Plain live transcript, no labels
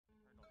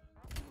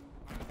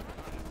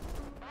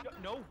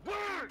no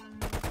word!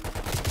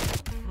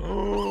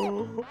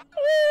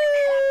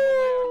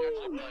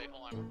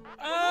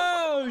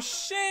 Oh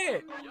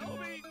shit!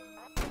 Yobi!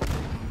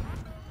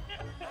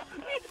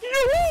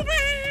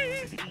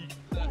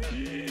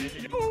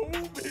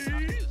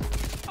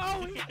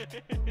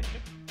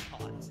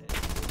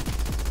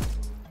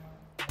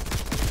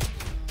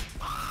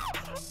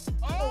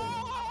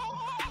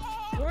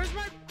 Oh, where's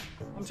my?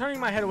 I'm turning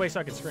my head away so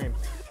I can scream.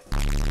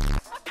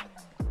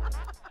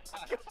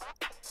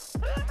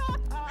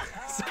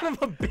 Son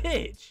of a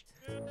bitch!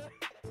 You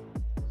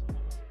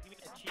mean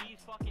a cheese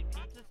fucking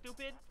pizza,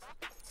 stupid?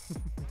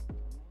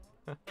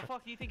 The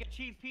fuck do you think a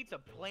cheese pizza?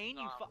 Plain?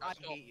 Nah, I that's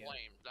called hate you.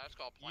 flame. That's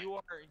called flame.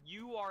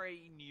 You are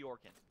a New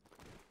Yorkan.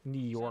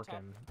 New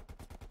Yorkin.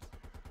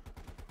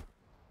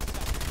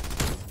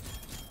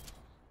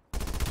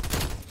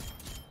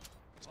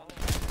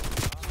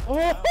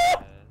 Oh!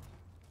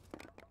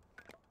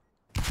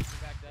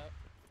 Backed up.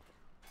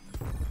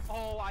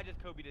 Oh, I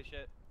just Kobe this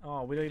shit.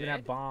 Oh, we don't even have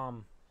Dead?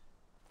 bomb.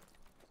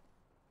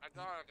 I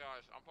got it,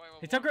 guys. I'm playing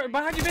with He took her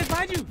behind you, Vince,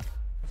 behind you!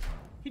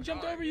 He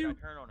jumped over I you!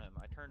 turned on him.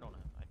 I turned on him.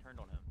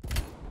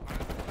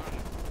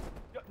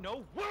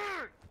 No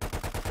word!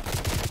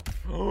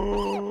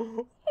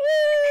 Oh!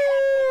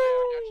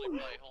 Actually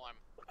play. Hold on.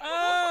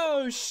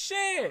 Oh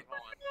shit!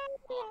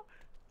 Hold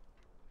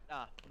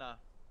on. Nah.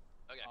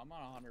 Okay. I'm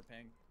on 100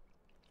 ping.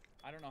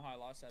 I don't know how I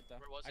lost that though.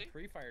 Where was I he?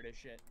 pre-fired his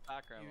shit.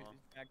 Background.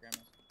 Back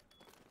grandma's.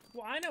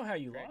 Well, I know how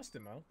you Great. lost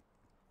him, Mo.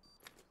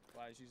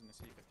 Well, I was using the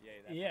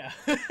C58. That Yeah.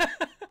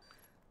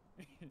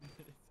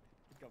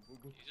 Go boo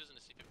boo. He's using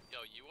the C50. Yo,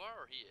 you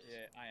are or he is?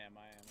 Yeah, I am.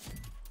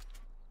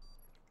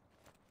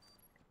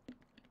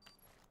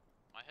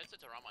 My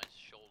headset's around my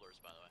shoulders,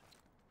 by the way.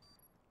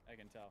 I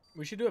can tell.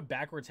 We should do a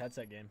backwards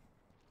headset game.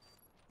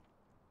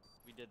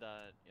 We did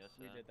that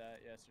yesterday. We did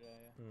that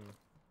yesterday, yeah.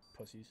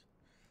 Pussies.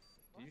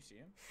 Did you see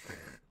him?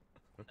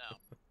 No.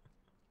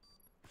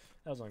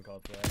 That was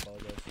uncalled for, I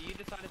apologize. So you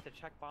decided to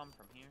check bomb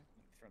from here?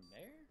 From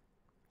there?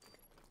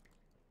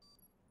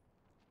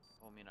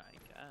 Well, I mean, I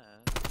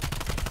guess.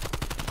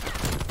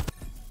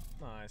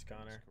 Nice,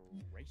 Connor.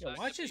 Gracious. Yo,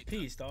 watch his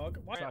piece, dog.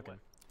 Watch Wait, fucking.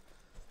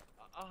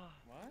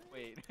 What?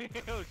 Wait.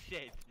 Oh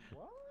shit.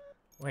 What?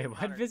 Wait, why'd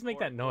Connor, Viz make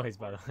that forward, noise,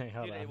 by the way?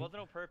 Hold Dude, on. it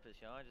wasn't on purpose,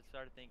 yo. I just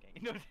started thinking.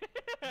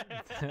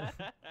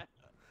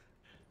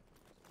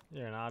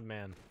 You're an odd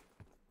man.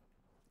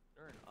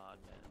 You're an odd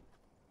man.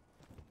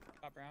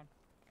 Top round.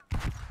 I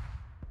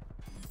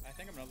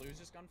think I'm gonna lose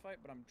this gunfight,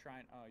 but I'm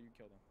trying. Oh, you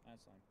killed him.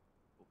 That's fine. A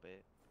little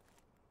bit.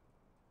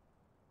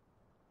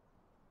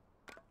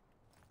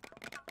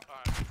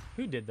 Alright.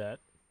 Who did that?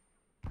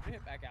 You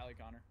hit back alley,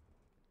 Connor.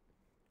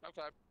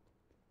 Okay.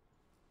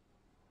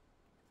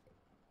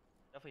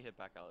 Definitely hit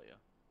back out, yo.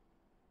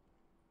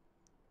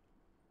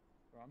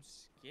 Bro, I'm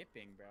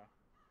skipping, bro.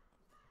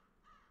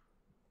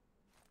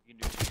 You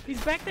can do it.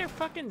 He's back there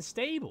fucking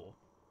stable.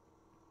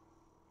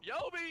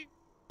 Yobi!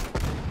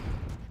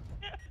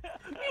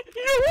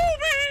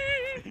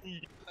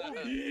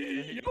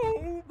 Yobi!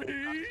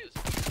 Yobi!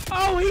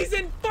 Oh, he's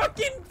in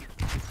fucking...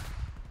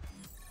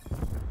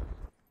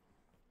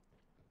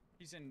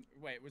 He's in.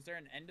 Wait, was there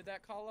an end to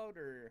that call out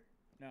or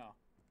no?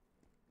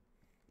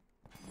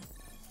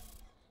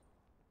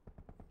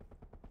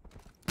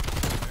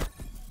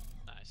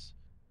 Nice.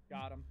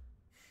 Got him.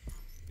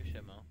 Good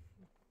shit, Mo.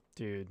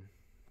 Dude.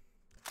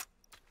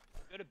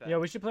 Go to bed. Yeah,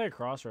 we should play a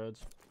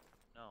Crossroads.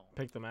 No.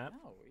 Pick the map.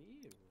 No,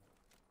 ew.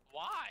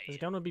 Why? This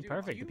gun would be Dude,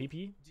 perfect. you- The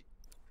PP.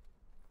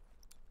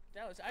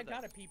 Dallas, I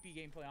got a PP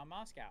gameplay on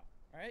Moscow.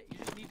 All right, you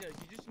just need to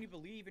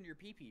believe in your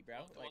PP, bro.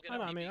 We'll Like, get I a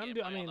know. I mean,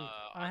 PP I gameplay mean, on,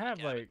 I on the have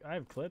cabin. I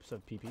have clips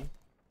of PP.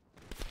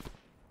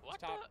 What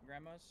top the?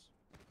 grandma's.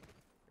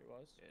 It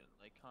was. Dude,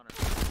 like Connor.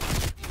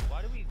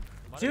 Why do we?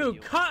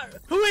 Dude,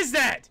 who is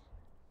that?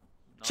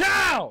 No.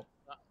 Chow!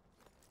 Uh,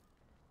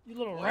 You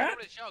little What, rat!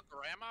 to show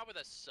grandma with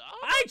a sub?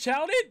 I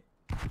chowed it.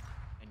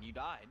 And you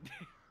died.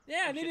 Yeah,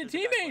 I Oh, shit, needed there's a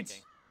guy teammates.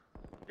 flanking.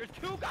 There's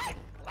two guys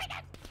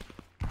flanking.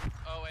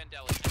 Oh, and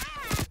Deli.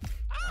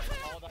 I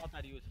called out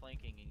that he was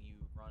flanking and you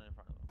run in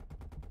front of him.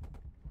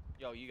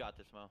 Yo, you got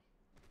this, Mo.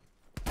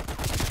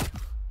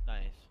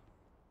 Nice.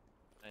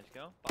 Nice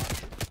go.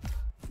 Box.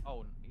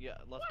 Oh, yeah,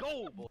 let's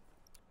go.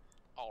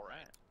 All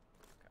right.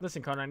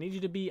 Listen, Connor, I need you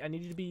to be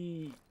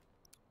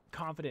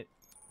confident,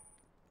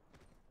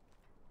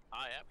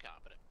 I am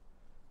confident.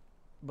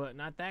 but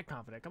not that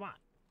confident. Come on.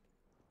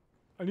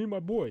 I need my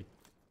boy.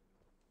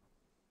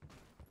 Oh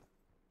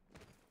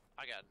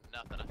I got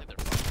nothing. I think they're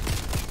fucking.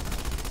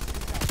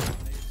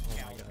 They just Oh my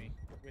scouted God. me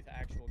with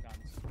actual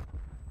guns.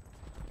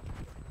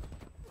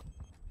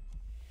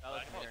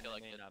 Dallas I may feel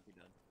like may it. not be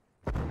done.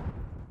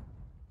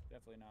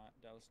 Definitely not.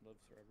 Dallas lives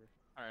forever.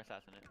 Alright,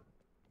 assassinate.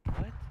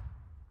 What?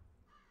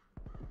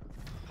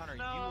 Connor,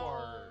 No. you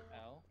are.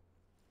 L.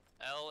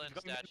 L and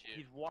He's going mid- statue.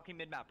 He's walking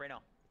mid map right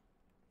now.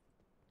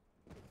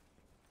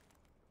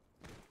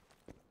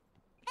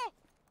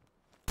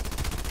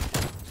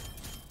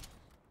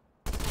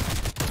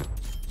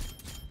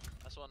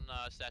 That's one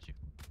statue.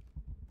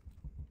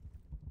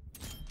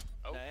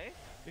 Oh. Hey,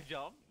 good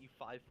job, you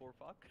 5'4"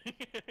 fuck.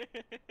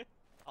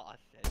 Oh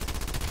shit.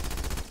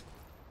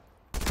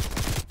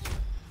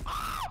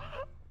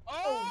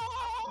 Oh!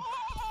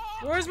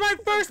 Where's my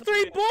first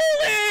 3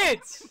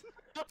 bullets?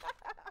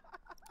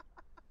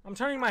 I'm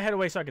turning my head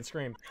away so I can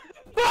scream.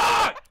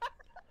 Fuck!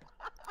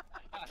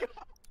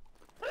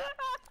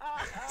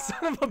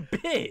 Son of a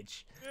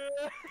bitch!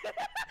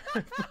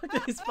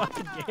 Fuck this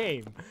fucking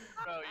game.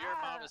 Bro,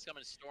 your mom is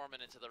coming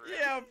storming into the room.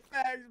 Yeah,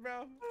 facts,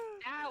 bro.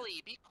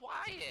 Allie, be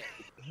quiet.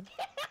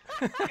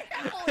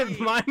 If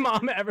my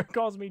mom ever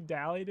calls me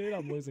Dally, dude,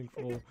 I'm losing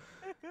fool.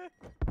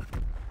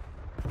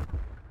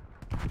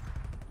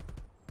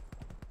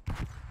 Are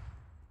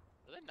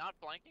they not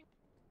flanking?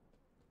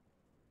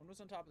 One was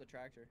on top of the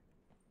tractor.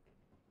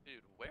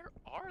 Dude, where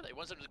are they?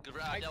 One's in the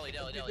garage. Deli.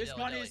 Dude, this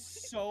gun is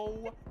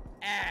so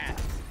ass.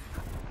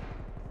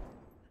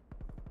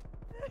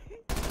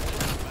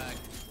 Back.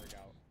 Work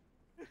out.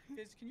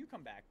 Kids, can you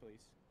come back,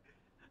 please?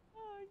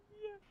 Oh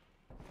yeah.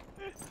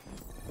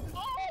 Oh!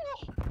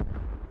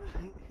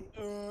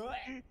 I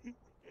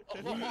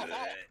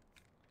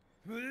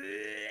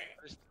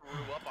just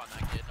threw up on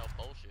that kid, no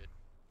bullshit.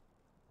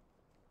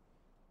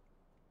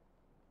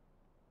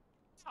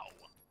 Ow.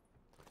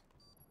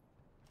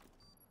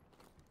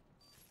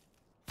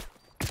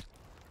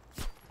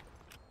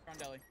 On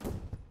deli.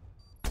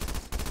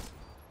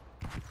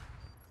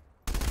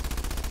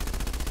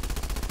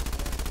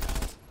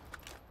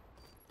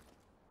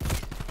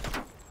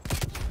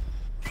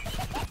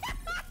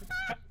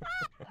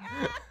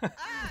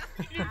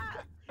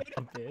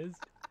 Biz.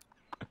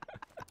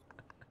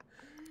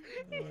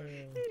 I'm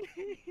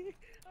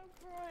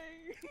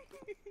crying.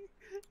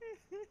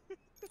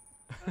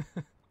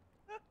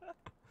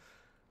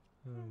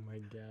 Oh my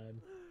god.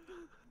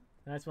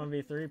 Nice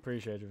 1v3.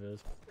 Appreciate you,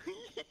 Viz.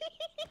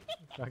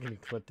 Fucking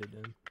clipped it,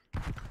 dude.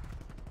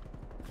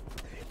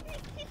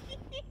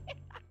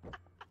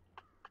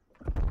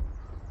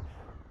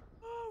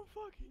 Oh, I'm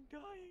fucking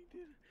dying,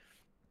 dude.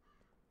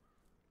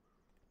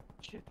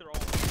 Shit, they're all.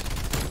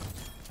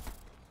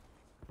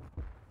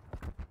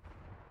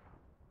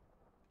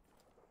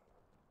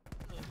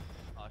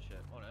 Oh shit,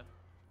 what if?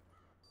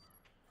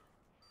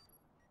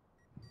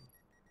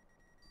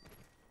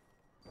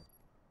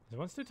 Is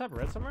one still top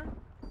red somewhere?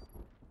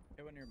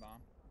 It went near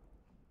bomb.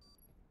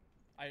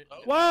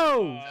 Oh.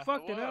 Whoa!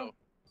 Fuck it whoa. up.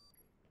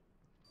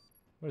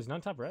 What is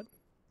none top red?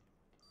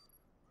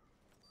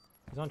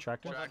 He's on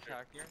tractor.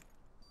 Tractor.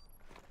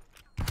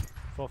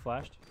 Full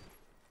flashed.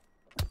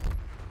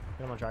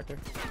 Get him on tractor.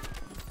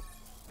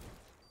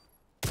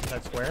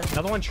 That square.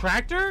 Another one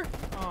tractor?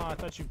 Oh, I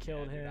thought you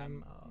killed Yeah, dude, him.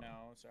 I'm- Oh. No,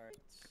 sorry.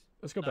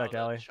 Let's go No, back the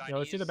alley. Yo,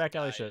 let's do the Chinese back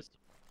alley guy shit. is-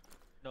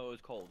 No, it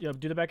was cold. Yo,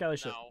 do the back alley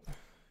shit. No.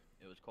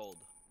 It was cold.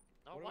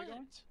 No, Where are we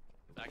going?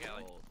 Back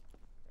alley. Cold.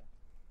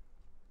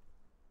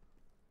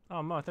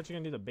 Oh, Mo, I thought you were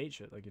gonna do the bait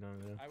shit like you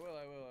normally do. I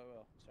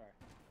will. Sorry.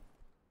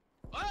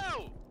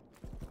 Oh!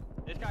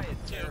 This guy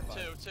is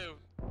terrifying. Two.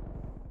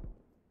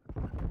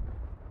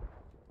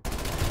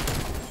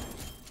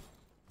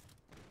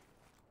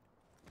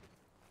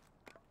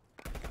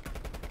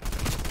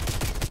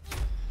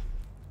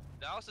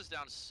 Dallas is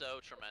down so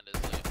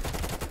tremendously.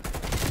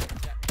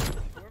 Yeah,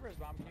 whoever is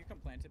bomb, can you come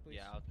plant it, please?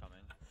 Yeah, I was coming.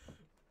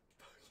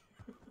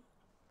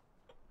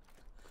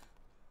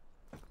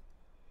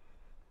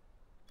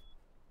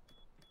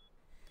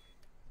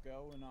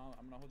 Go and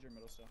I'm gonna hold your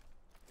middle still.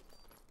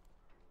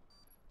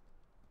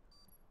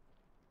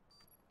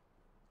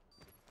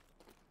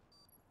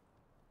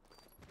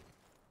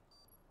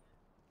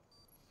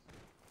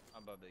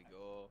 I'm about to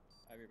go.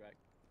 I have your back.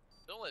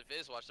 Don't let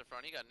Viz watch the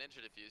front. He got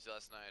ninja defused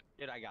last night.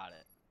 Dude, I got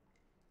it.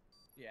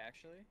 Yeah,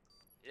 actually.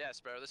 Yes,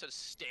 bro. This is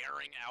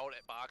staring out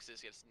at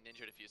boxes. Gets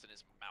ninja defused in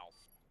his mouth.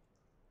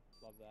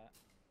 Love that.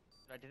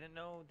 I didn't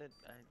know that.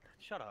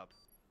 Shut up.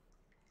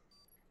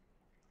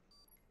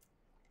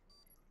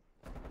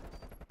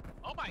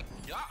 Oh my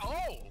god!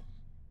 Oh!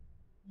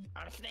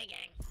 I'm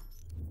sneaking.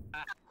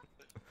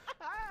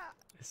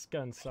 This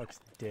gun sucks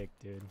dick,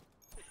 dude.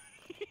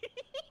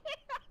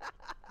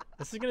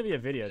 This is gonna be a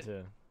video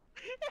too.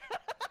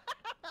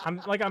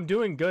 I'm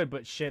doing good,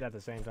 but shit at the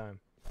same time.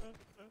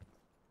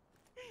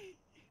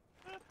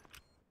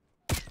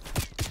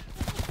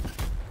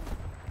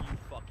 You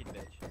fucking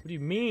bitch. What do you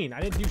mean? I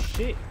didn't do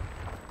shit.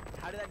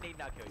 How did that nade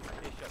not kill you?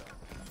 Hey, shut up.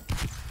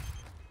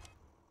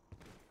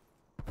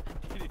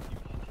 Dude, you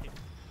shit.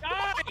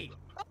 Die!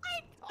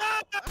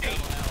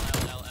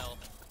 L.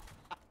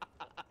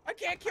 I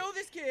can't kill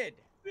this kid!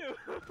 Dude,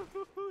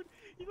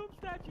 he's on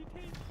statue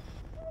tape.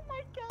 Oh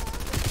my god.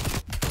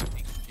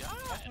 Thank God.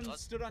 That one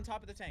Let's- stood on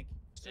top of the tank.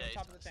 Stood Yeah, on he's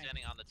top of the tank.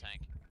 standing on the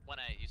tank.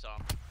 1A, you saw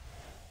him.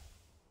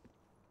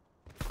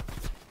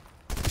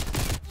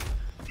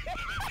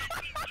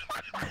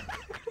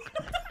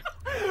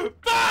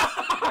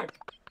 Fuck!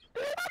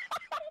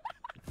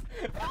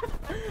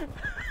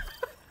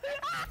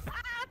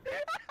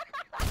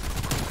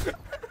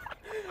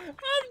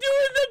 I'm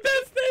doing the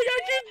best thing I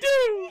can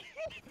do.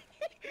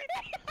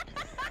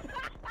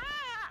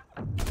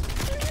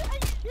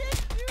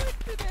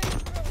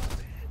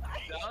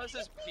 Dallas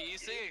is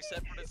piecing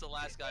except when it's the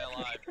last guy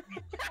alive.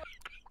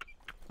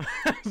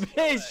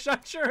 Hey,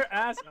 shut your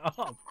ass up.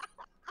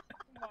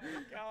 Oh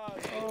my god.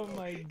 Oh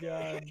my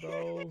god,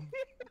 bro.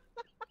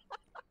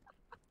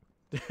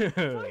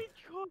 Dude.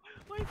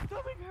 My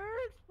stomach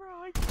hurts, bro.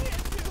 I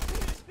can't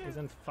do He's it.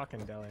 in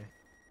fucking Delhi.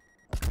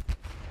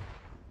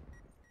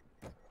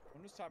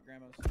 One was top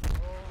grandma's. Oh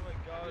my I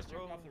god, just bro.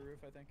 jumped off the roof,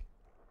 I think.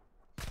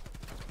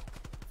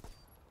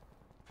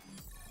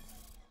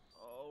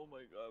 Oh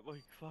my god, my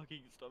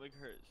fucking stomach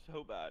hurts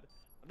so bad.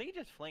 I think he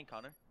just flanked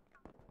Connor.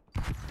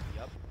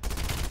 Yep.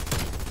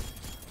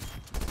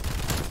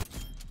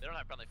 They don't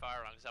have friendly fire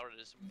on because I would have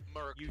just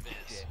murked You Viz.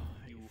 shit.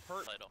 You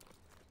hurt. Title.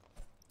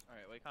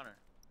 Alright, wait, Connor.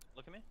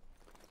 Look at me.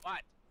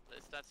 What?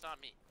 That's not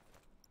me.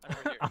 I'm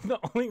over here. I'm the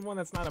only one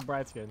that's not a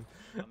bright skin.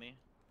 Not me.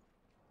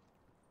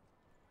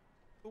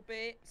 Oop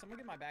it. Someone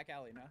get my back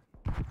alley now.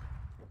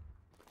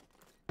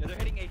 Yeah, they're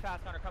hitting A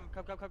fast, Connor. Come.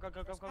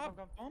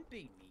 Stop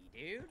bumping me,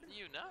 dude.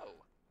 You know.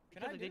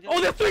 Can I They do just-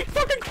 Oh, they're 3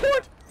 fucking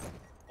court!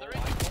 They're in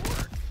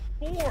four.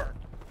 Four!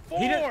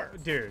 He Four!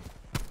 did, dude.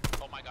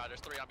 Oh my god, there's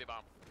 3 on B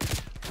bomb.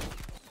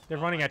 They're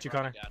running at you,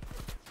 Connor. God.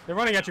 They're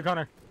running at you,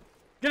 Connor.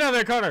 Get out of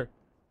there, Connor.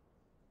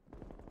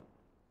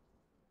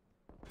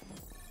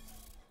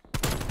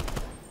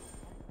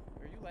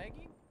 Are you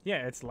lagging?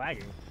 Yeah, it's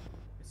lagging.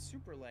 It's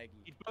super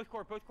laggy. Both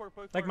court.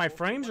 Like my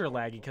frames are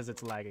laggy because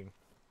it's lagging.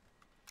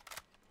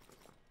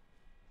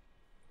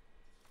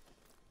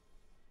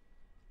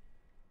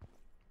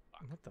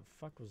 What the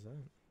fuck was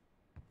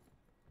that?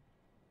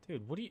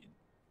 Dude, what do you...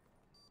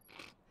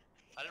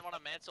 I didn't want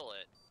to mantle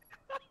it.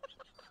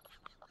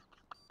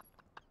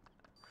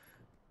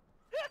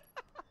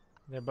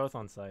 They're both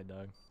on side,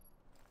 dog.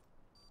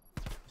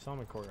 Saw him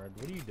in courtyard.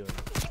 What are you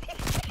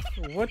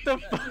doing? What the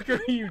fuck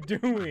are you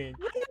doing?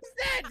 What was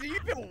that? Do you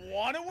even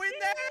want to win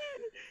that?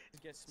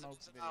 Get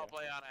smoked video. I'll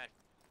play on it.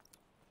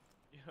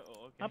 Yo,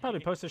 okay. I'll probably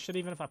post this shit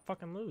even if I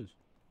fucking lose.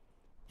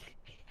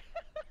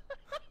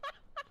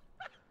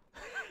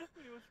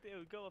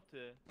 We'll go up to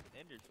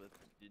Anders with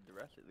the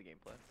rest of the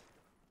gameplay.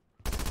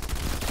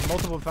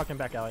 Multiple fucking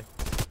back alley.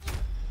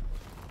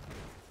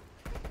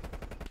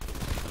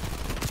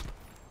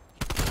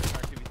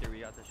 Alright, 2v3, we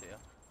got this shit, yeah.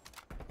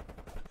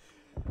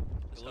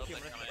 Just Look, hope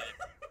I'm they gonna- come in.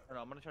 I don't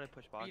know, I'm gonna try to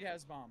push box. Speed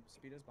has bomb.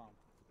 Speed has bomb.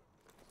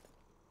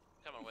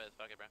 Coming with,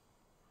 fuck it, bro.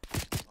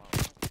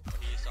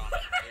 He saw me.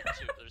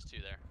 There's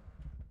two there.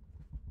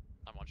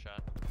 I'm one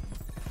shot.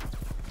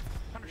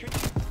 Connor,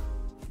 chase.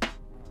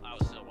 I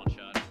was still one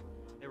shot.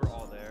 They were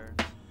all there.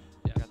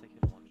 Yeah. I got the kid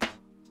in one shot.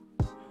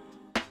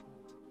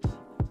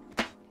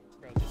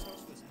 Bro, this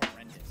host was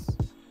horrendous.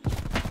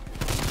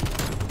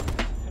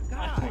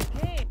 God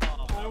damn!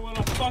 I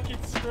wanna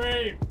fucking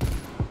scream!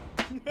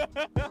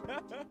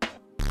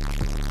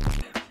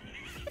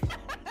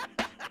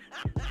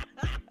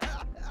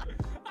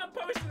 I'm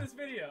posting this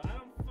video. I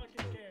don't